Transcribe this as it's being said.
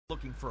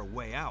looking for a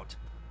way out.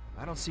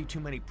 I don't see too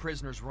many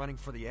prisoners running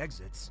for the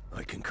exits.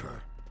 I concur.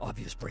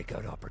 Obvious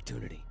breakout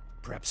opportunity.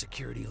 Perhaps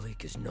security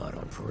leak is not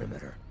on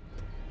perimeter.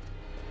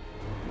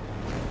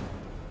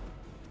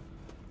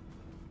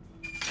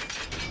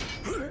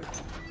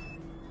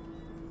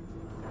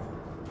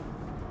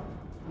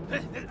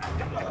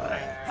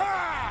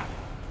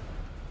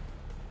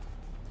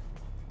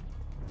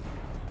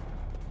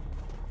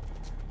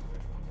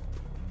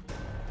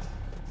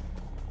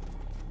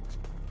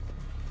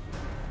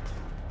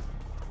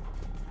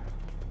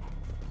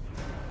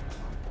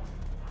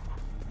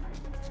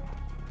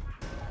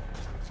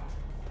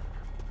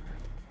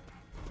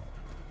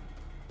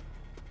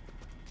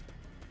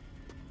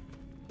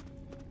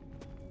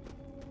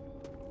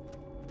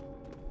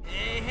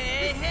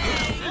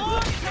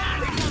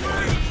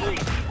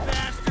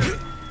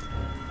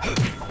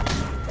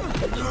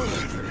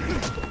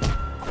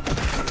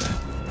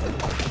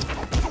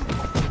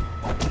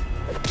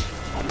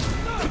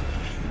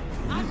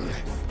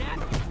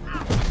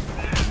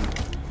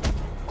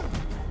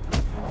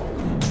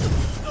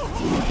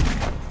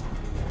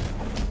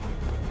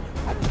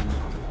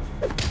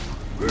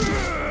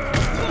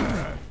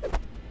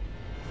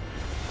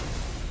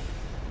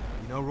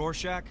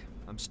 Rorschach,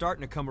 I'm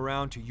starting to come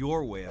around to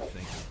your way of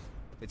thinking.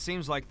 It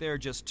seems like there are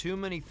just too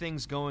many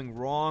things going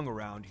wrong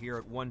around here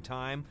at one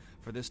time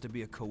for this to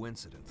be a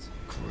coincidence.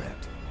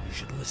 Correct. You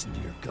should listen to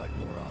your gut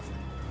more often.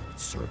 It'd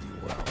serve you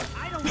well.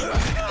 I don't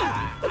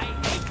I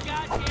hate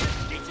goddamn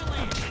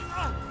vigilantes!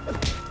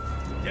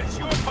 That's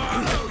your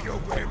bar! Oh,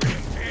 you're wearing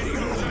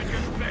pantyhose on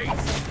your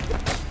face!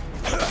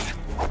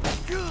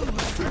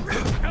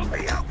 Help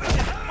me out with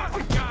this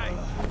fucking guy!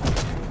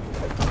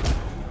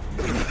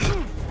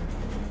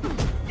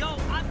 Yo,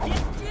 I'm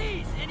getting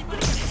G's!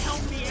 Anybody gonna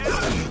help me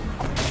out?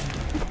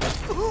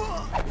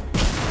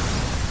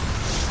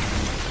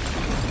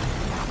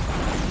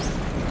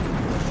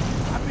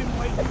 I've been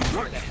waiting.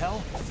 What the hell?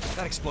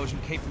 That explosion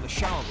came from the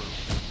shower room.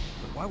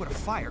 But why would a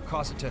fire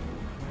cause it to...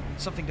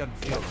 Something doesn't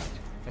feel right.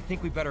 I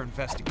think we better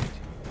investigate.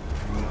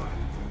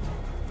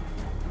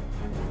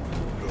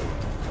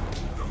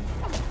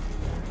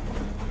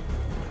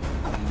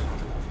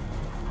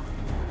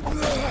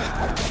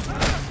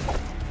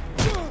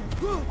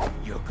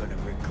 You're gonna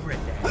regret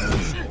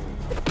that.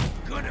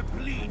 Gonna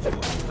bleed you.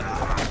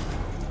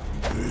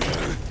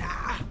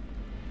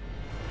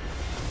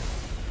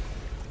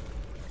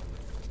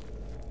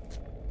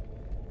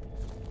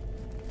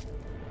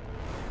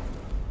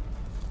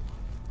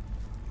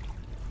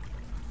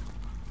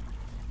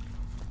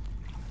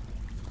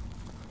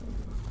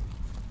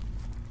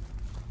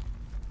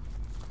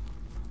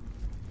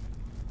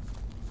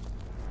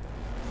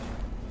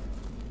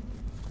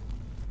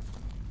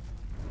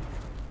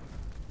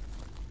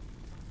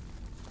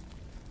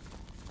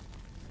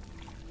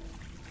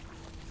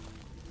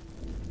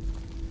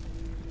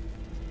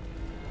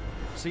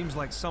 Seems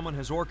like someone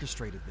has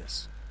orchestrated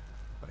this,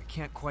 but I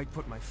can't quite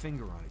put my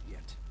finger on it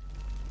yet.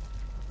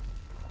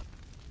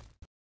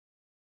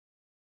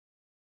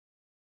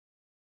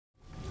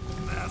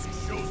 Mask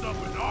shows up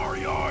in our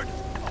yard.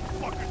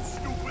 How fucking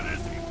stupid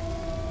is he?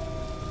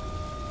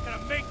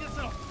 Gonna make this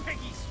little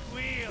piggy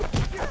squeal!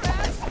 Your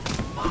ass is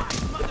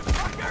mine,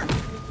 motherfucker!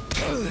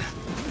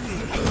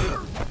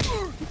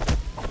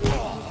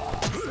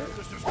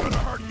 This is gonna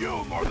hurt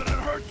you more than it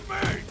hurts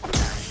me.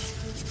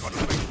 It's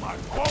gonna make my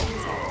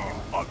bones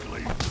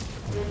ugly.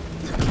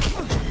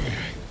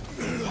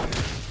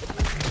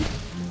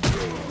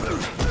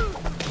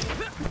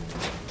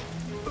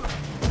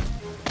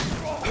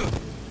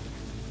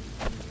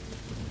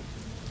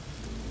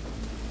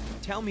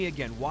 Tell me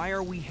again, why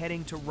are we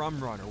heading to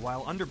Rum Runner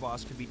while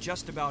Underboss could be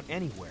just about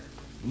anywhere?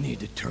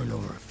 Need to turn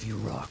over a few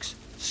rocks,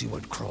 see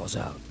what crawls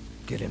out,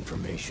 get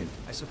information.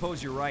 I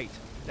suppose you're right.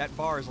 That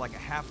bar is like a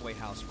halfway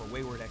house for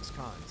wayward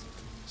ex-cons.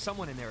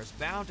 Someone in there is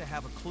bound to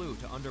have a clue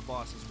to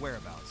Underboss's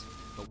whereabouts.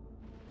 But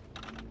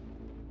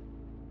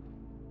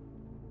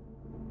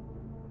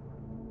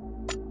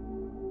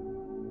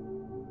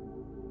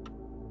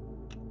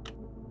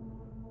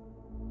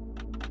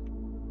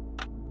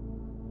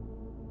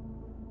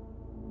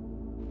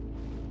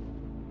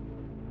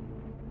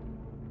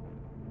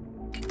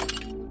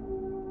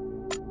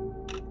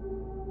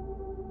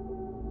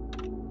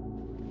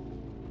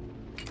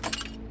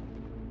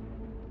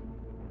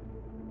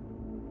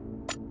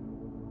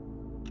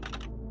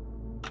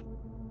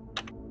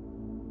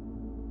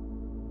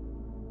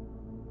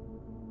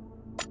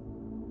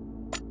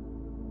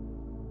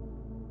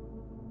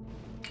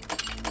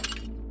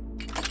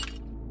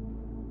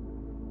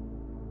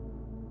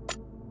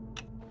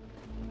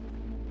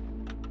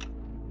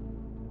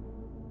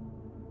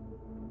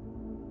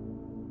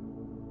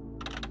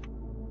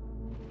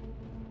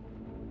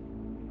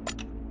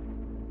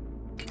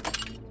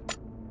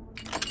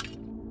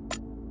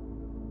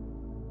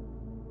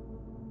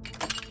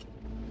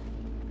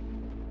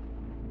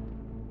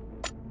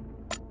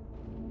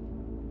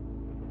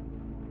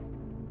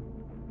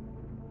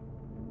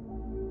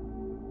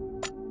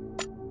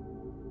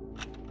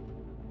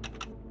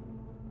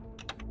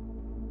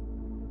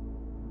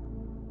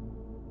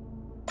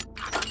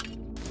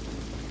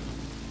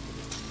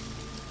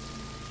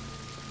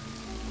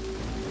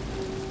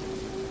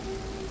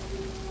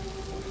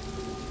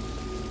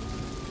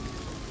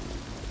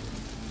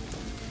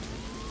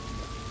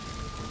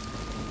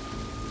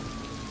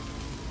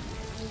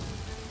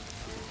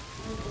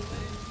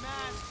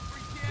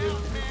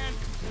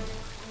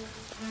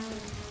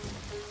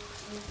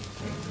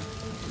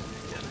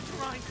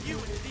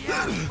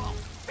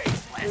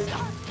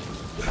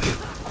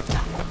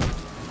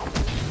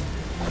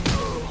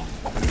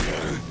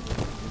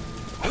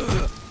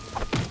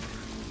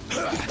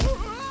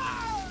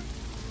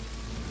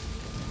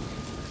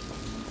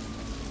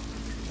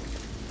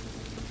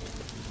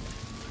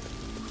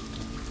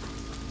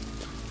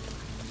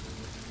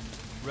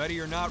Ready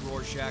or not,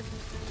 Rorschach,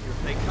 here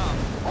they come.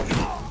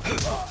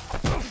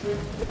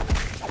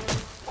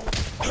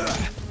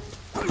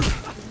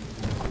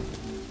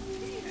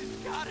 He has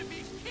gotta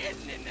be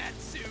kidding in that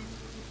suit!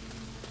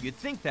 You'd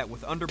think that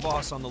with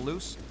Underboss on the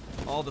loose,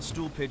 all the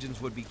stool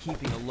pigeons would be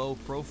keeping a low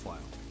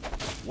profile.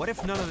 What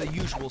if none of the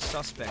usual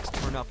suspects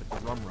turn up at the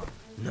Rum Run?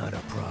 Not a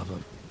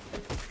problem.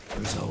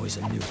 There's always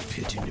a new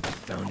pigeon to be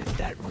found at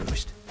that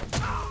roost.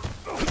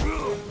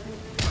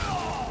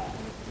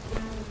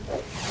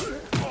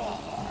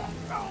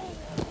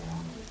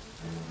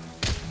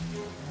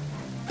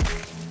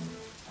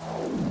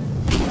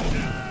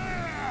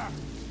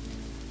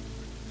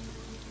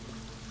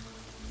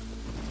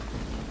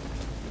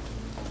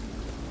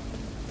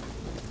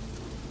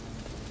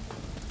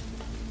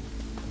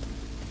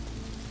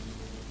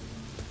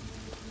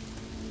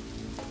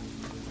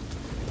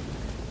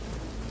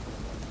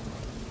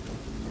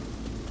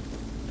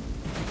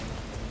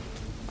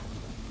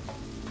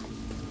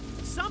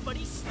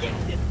 Somebody stick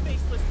this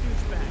faceless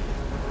douchebag!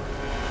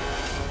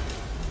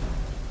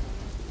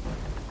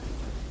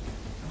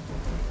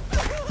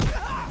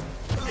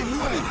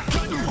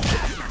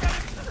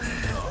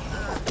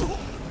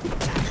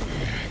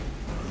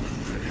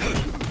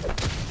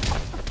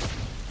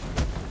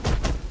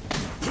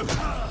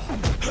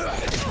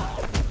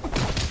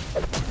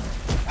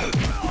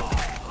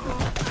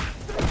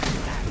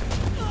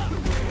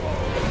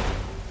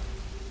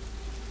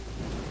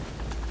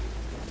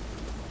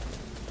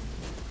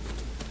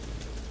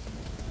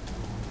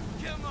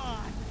 Come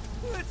on,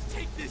 let's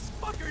take this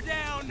fucker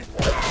down!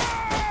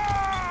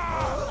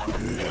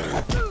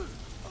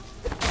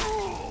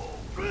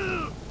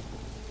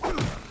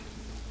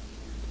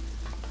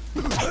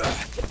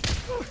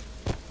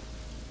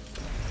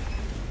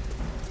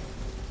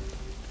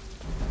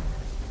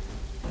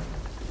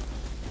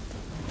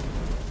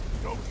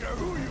 Don't care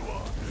who you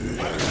are.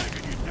 I'm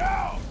taking you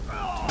down.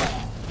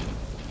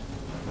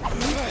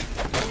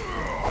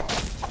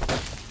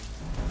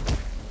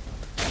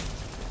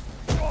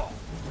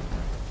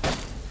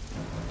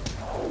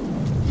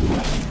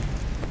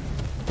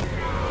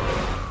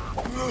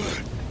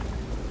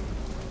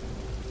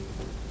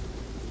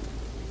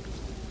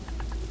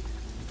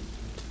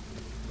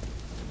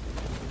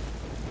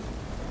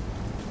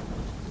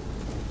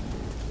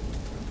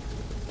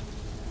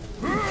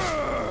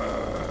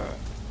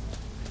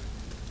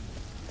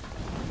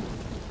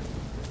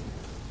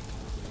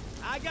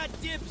 I got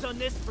dibs on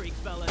this freak,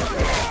 fella. See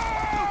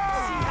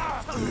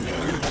how tough you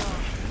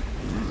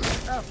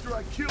are. After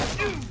I kill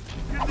you,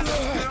 get this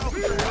girl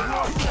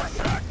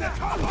Rorschach,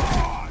 come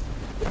on!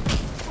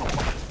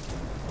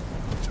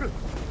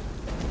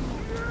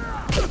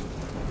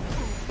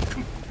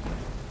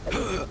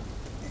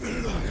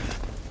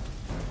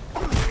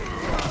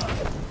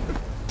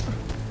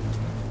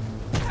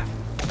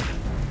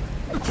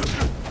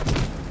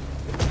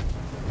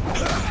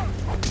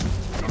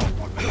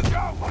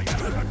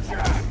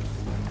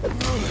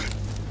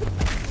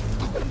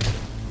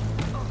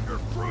 You're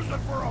cruising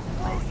for a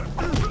frozen.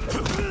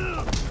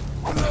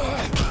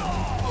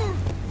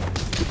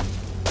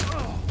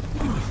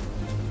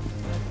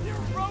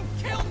 You're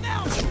roadkill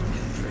now!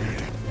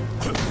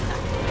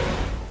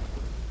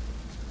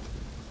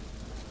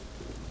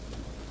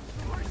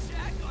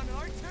 Rorschach on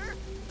our turf?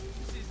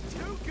 This is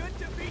too good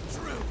to be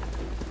true.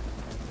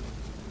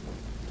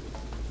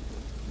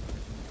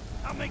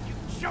 I'll make you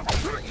jump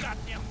your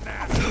goddamn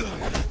ass.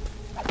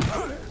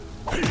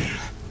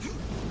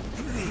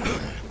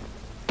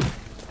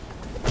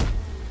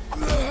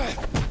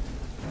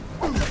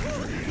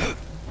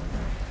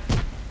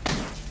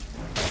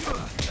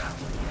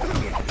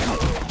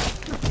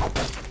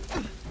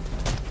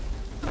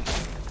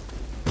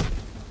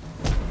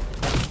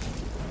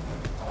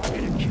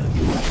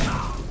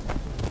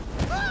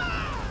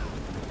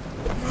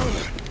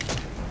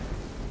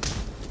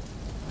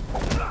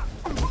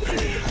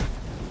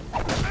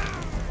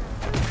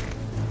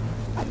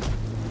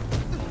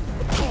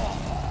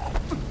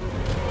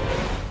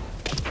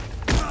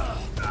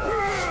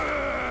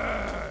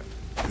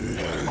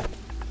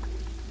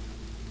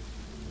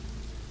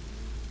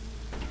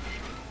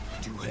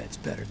 Two heads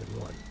better than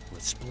one.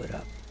 Let's split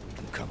up. We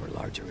can cover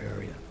larger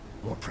area.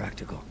 More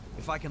practical.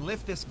 If I can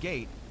lift this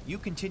gate, you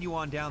continue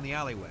on down the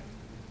alleyway.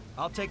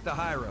 I'll take the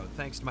high road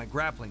thanks to my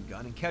grappling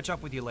gun and catch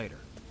up with you later.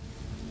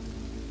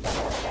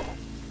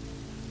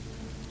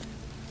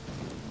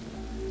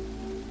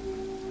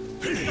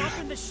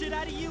 Stomping the shit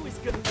out of you is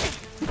gonna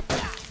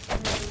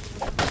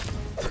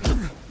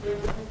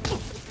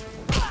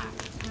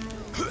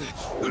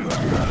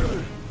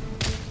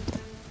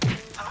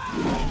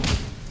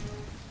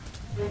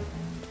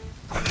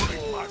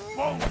Putting my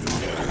bones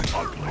in your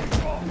ugly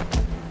wrong.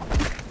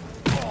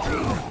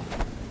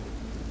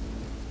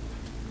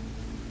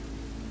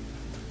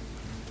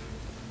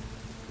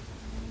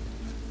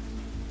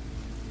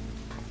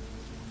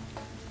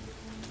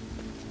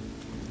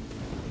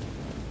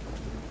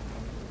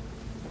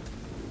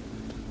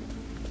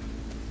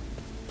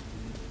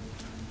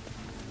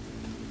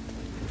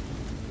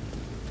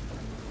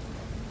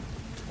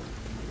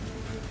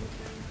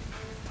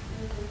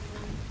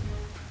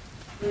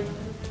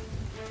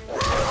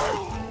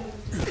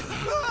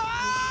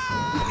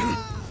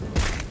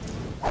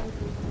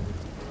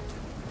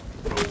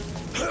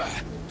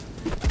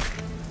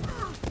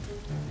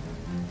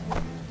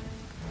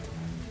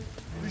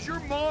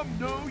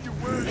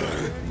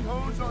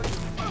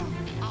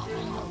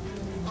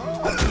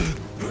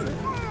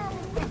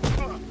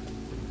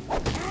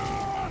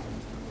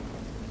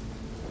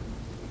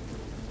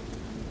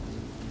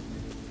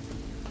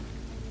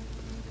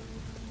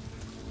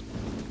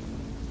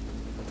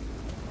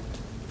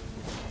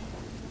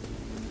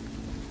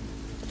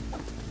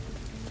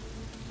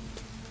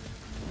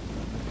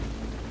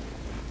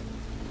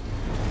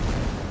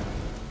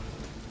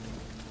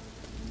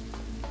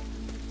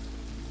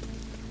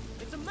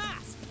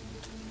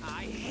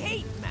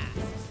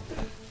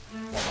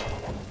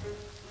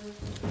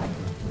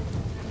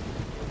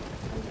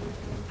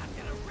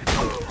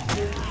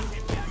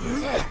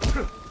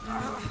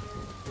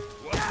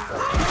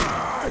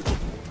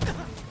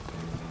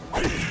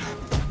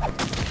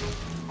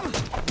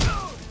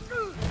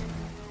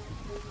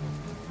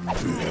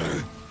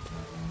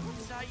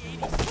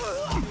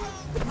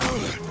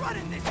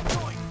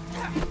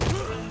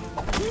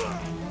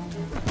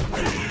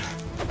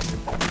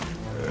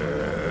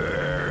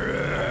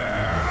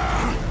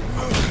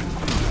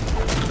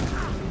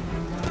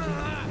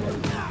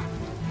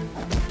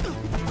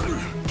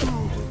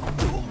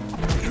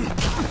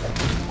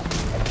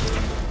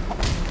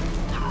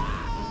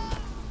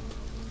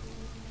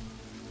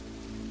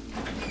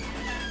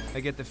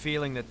 I get the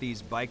feeling that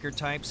these biker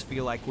types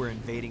feel like we're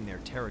invading their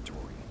territory.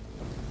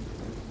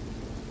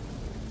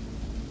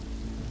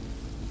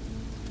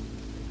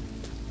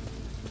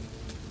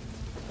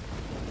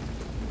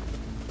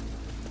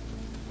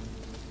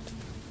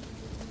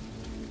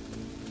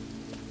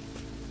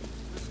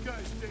 This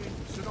guy's dangerous,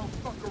 so don't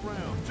fuck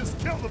around. Just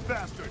kill the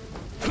bastard!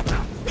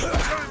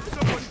 Time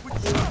somebody would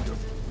shoot him!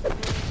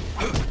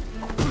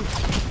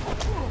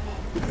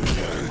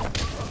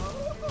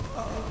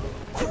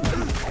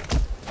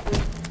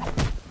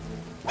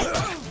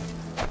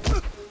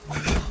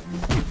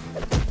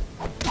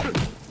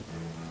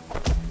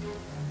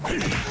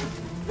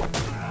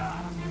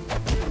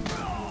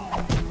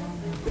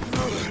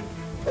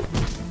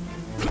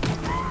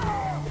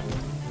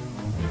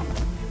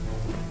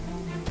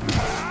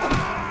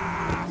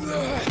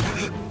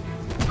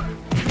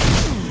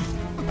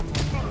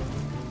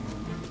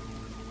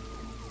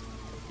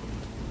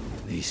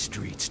 These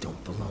streets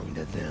don't belong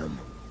to them.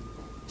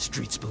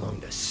 Streets belong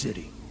to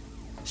city.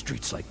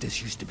 Streets like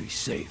this used to be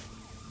safe.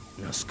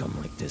 Now scum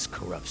like this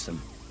corrupts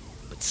them.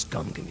 But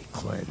scum can be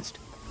cleansed.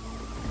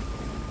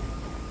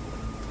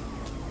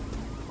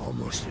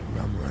 Almost at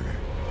Rum Runner.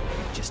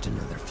 Just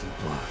another few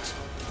blocks.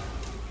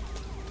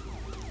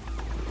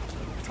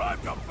 Time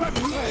to back!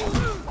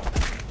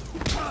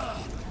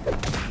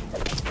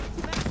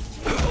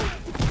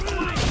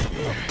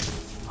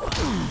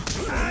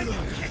 Time to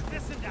kick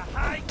this into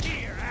high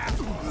gear,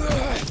 asshole!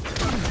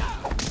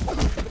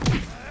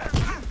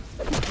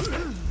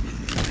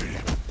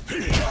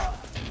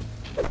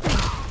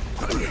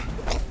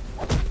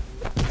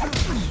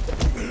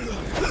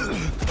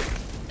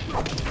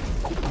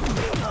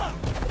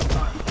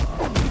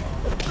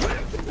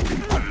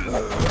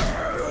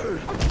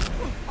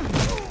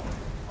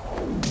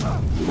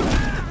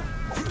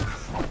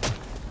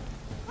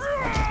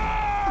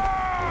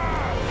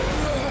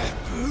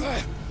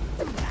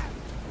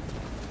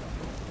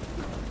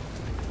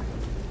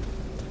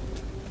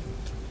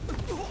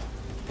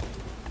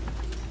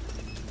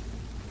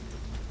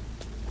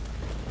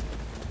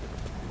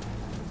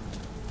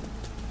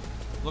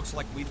 Looks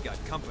like we've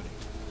got company.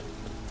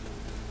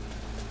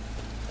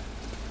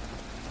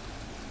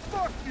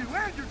 Fuck you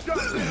and your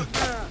goddamn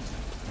man!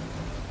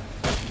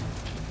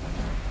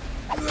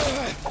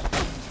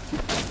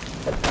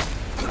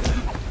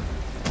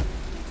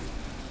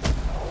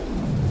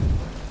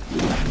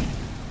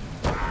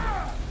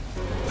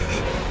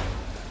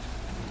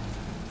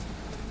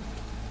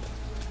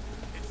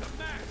 It's a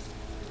mask!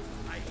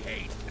 I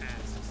hate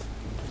masks.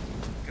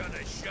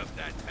 Gonna shove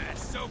that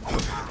mask so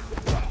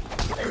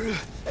quick.